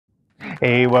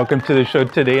Hey, welcome to the show.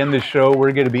 Today on the show,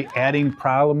 we're going to be adding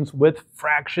problems with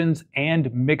fractions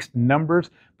and mixed numbers.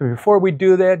 But before we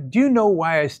do that, do you know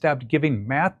why I stopped giving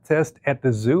math tests at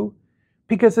the zoo?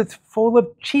 Because it's full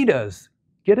of cheetahs.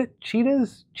 Get it?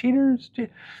 Cheetahs? Cheaters?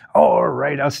 All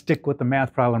right, I'll stick with the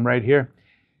math problem right here.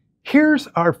 Here's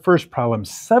our first problem,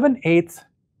 7/8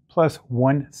 plus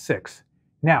 1/6.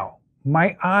 Now,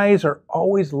 my eyes are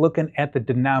always looking at the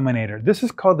denominator. This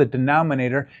is called the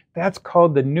denominator. That's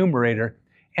called the numerator.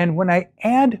 And when I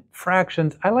add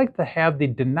fractions, I like to have the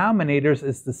denominators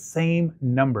as the same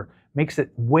number. Makes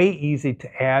it way easy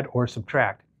to add or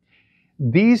subtract.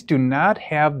 These do not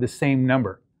have the same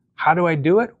number. How do I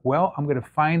do it? Well, I'm going to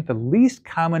find the least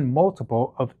common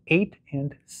multiple of 8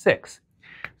 and 6.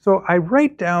 So I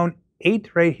write down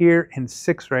 8 right here and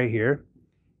 6 right here.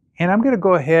 And I'm going to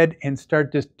go ahead and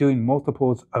start just doing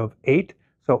multiples of 8.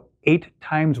 So 8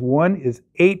 times 1 is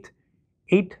 8.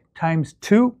 8 times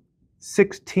 2,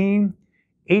 16.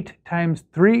 8 times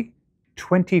 3,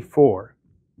 24.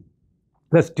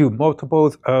 Let's do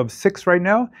multiples of 6 right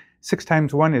now. 6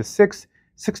 times 1 is 6.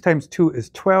 6 times 2 is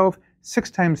 12.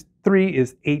 6 times 3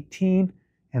 is 18.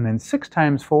 And then 6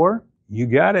 times 4, you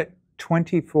got it,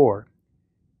 24.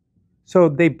 So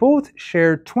they both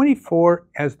share 24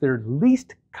 as their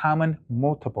least common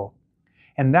multiple.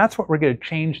 And that's what we're going to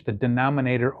change the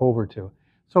denominator over to.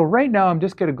 So right now I'm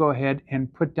just going to go ahead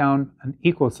and put down an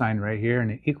equal sign right here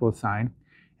and an equal sign.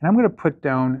 And I'm going to put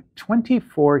down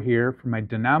 24 here for my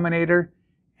denominator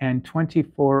and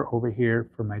 24 over here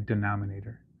for my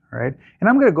denominator. All right. And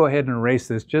I'm going to go ahead and erase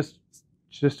this just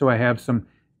so I have some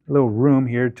little room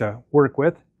here to work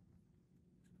with.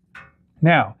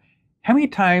 Now, how many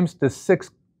times does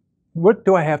 6, what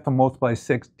do I have to multiply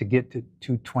 6 to get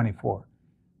to 24?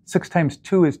 6 times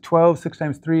 2 is 12, 6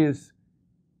 times 3 is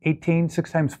 18,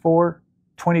 6 times 4,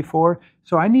 24.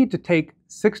 So I need to take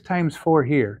 6 times 4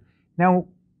 here. Now,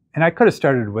 and I could have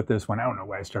started with this one. I don't know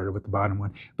why I started with the bottom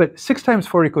one. But 6 times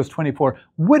 4 equals 24.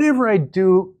 Whatever I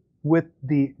do with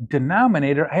the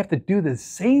denominator, I have to do the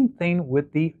same thing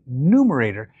with the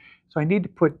numerator. So I need to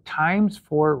put times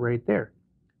 4 right there.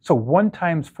 So 1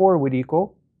 times 4 would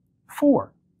equal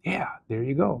 4. Yeah, there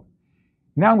you go.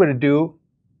 Now I'm going to do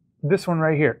this one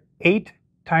right here. 8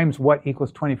 times what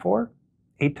equals 24?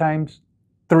 8 times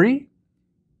 3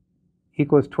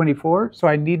 equals 24. So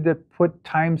I need to put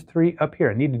times 3 up here.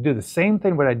 I need to do the same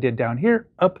thing what I did down here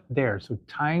up there. So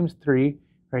times 3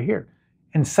 right here.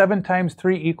 And 7 times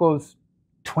 3 equals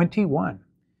 21.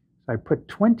 So I put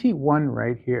 21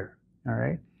 right here. All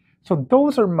right. So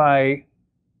those are my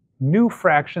new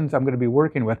fractions I'm going to be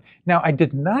working with. Now, I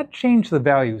did not change the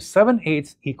value.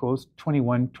 7/8 equals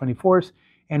 21 24ths,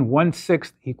 and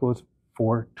 1/6 equals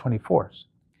 4 24ths.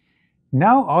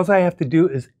 Now, all I have to do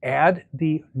is add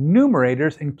the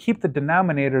numerators and keep the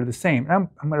denominator the same. I'm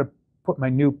going to put my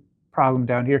new problem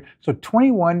down here. So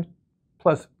 21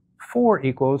 plus 4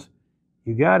 equals,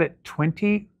 you got it,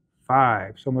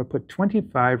 25. So I'm going to put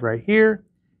 25 right here.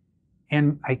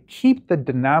 And I keep the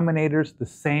denominators the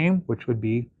same, which would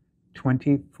be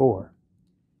 24.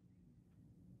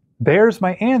 There's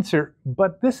my answer,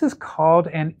 but this is called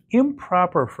an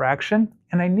improper fraction,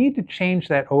 and I need to change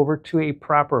that over to a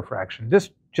proper fraction. This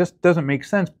just doesn't make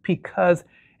sense because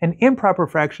an improper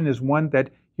fraction is one that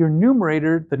your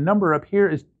numerator, the number up here,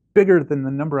 is bigger than the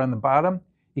number on the bottom.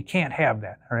 You can't have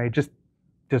that, all right? Just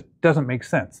doesn't make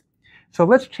sense. So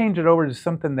let's change it over to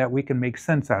something that we can make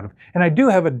sense out of. And I do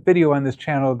have a video on this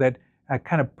channel that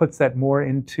kind of puts that more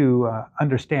into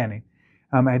understanding.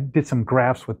 I did some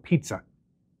graphs with pizza.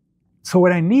 So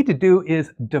what I need to do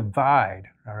is divide,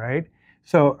 all right?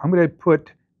 So I'm going to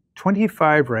put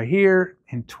 25 right here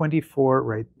and 24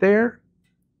 right there,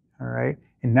 all right?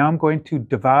 And now I'm going to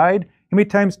divide. How many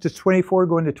times does 24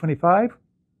 go into 25?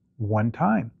 1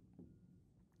 time.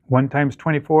 1 times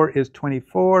 24 is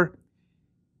 24.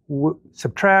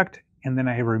 Subtract, and then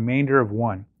I have a remainder of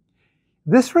 1.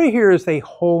 This right here is a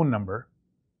whole number,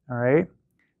 all right?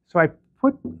 So I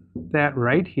put that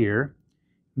right here.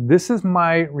 This is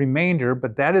my remainder,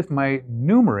 but that is my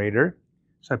numerator.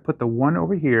 So I put the 1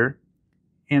 over here,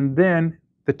 and then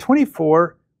the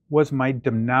 24 was my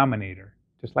denominator,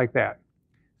 just like that.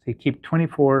 So you keep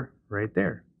 24 right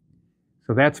there.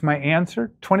 So that's my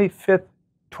answer.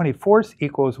 24ths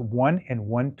equals 1 and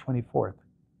 1/24.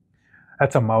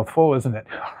 That's a mouthful, isn't it?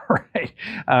 All right,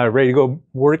 ready to go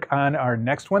work on our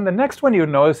next one. The next one you'll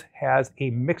notice has a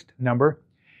mixed number.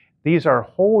 These are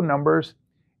whole numbers,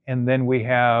 and then we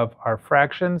have our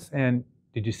fractions. And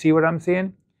did you see what I'm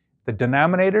seeing? The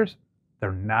denominators,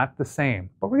 they're not the same,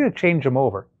 but we're going to change them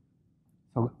over.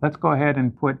 So let's go ahead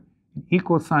and put an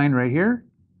equal sign right here.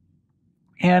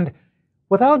 And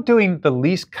Without doing the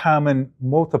least common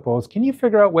multiples, can you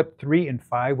figure out what 3 and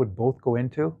 5 would both go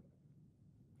into?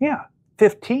 Yeah,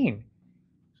 15.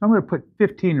 So I'm going to put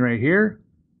 15 right here,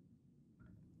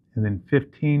 and then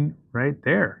 15 right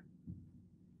there.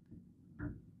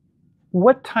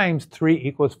 What times 3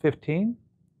 equals 15?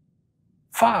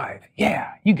 5.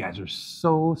 Yeah, you guys are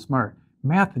so smart.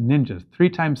 Math ninjas. 3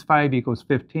 times 5 equals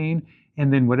 15.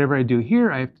 And then whatever I do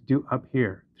here, I have to do up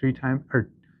here. 3 times, or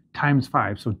times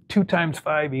 5. So 2 times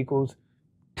 5 equals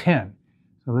 10.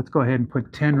 So let's go ahead and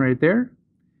put 10 right there.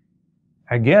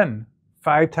 Again,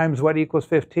 5 times what equals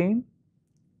 15?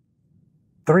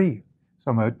 3.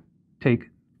 So I'm going to take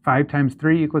 5 times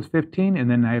 3 equals 15, and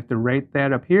then I have to write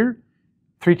that up here.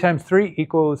 3 times 3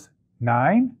 equals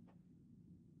 9.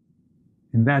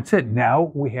 And that's it.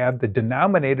 Now we have the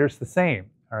denominators the same,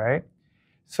 all right?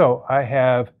 So I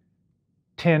have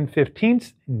 10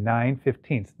 fifteenths and 9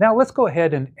 fifteenths. Now let's go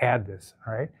ahead and add this,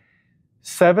 all right?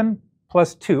 7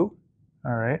 plus 2,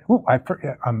 all right? Ooh,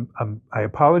 I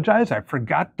apologize. I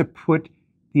forgot to put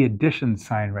the addition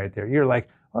sign right there. You're like,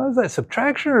 well, is that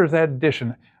subtraction or is that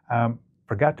addition?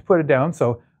 Forgot to put it down,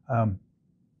 so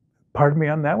pardon me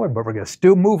on that one, but we're going to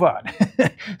still move on.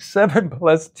 7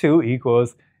 plus 2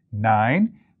 equals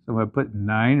 9. So I'm going to put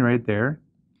 9 right there.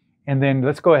 And then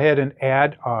let's go ahead and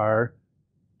add our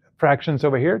fractions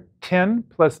over here. 10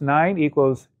 plus 9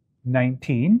 equals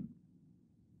 19.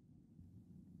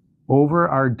 Over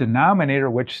our denominator,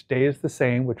 which stays the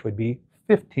same, which would be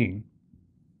 15.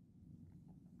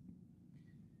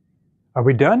 Are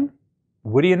we done?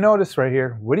 What do you notice right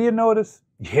here? What do you notice?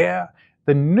 Yeah,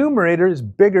 the numerator is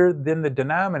bigger than the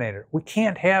denominator. We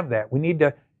can't have that. We need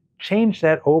to change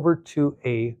that over to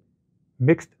a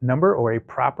mixed number or a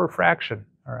proper fraction,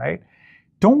 all right?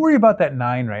 Don't worry about that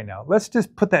 9 right now. Let's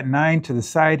just put that 9 to the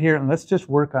side here and let's just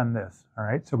work on this, all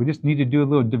right? So we just need to do a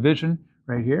little division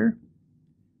right here.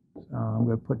 So I'm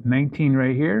going to put 19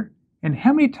 right here. And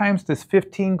how many times does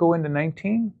 15 go into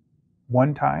 19?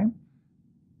 1 time.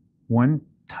 1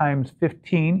 times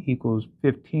 15 equals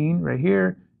 15 right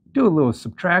here. Do a little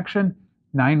subtraction.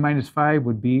 9 minus 5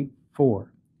 would be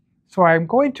 4. So I'm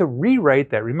going to rewrite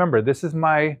that. Remember, this is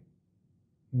my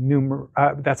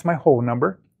that's my whole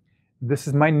number. This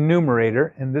is my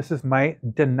numerator, and this is my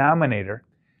denominator.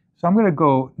 So I'm going to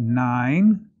go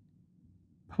 9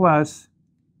 plus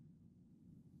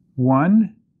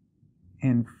 1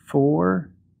 and 4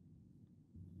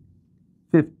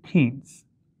 fifteenths.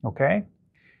 Okay?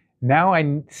 Now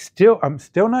I'm still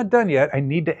not done yet. I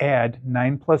need to add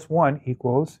 9 plus 1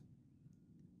 equals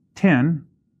 10,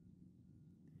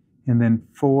 and then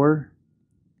 4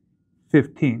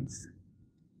 fifteenths.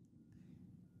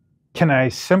 Can I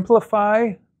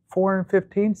simplify 4 and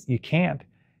 15ths? You can't.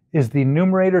 Is the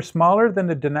numerator smaller than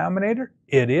the denominator?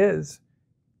 It is.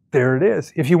 There it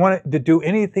is. If you want to do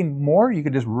anything more, you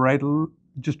could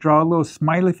just draw a little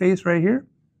smiley face right here,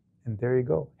 and there you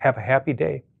go. Have a happy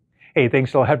day. Hey,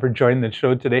 thanks a lot for joining the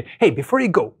show today. Hey, before you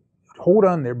go, hold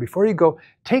on there. Before you go,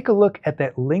 take a look at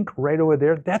that link right over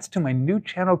there. That's to my new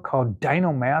channel called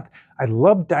Dino Math. I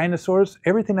love dinosaurs.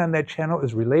 Everything on that channel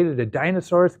is related to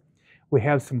dinosaurs. We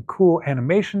have some cool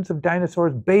animations of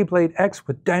dinosaurs, Beyblade X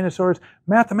with dinosaurs,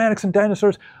 mathematics and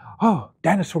dinosaurs. Oh,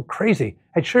 dinosaur crazy.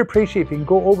 I'd sure appreciate if you can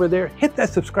go over there, hit that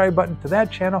subscribe button to that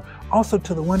channel, also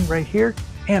to the one right here,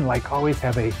 and like always,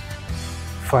 have a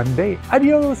fun day.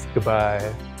 Adios.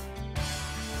 Goodbye.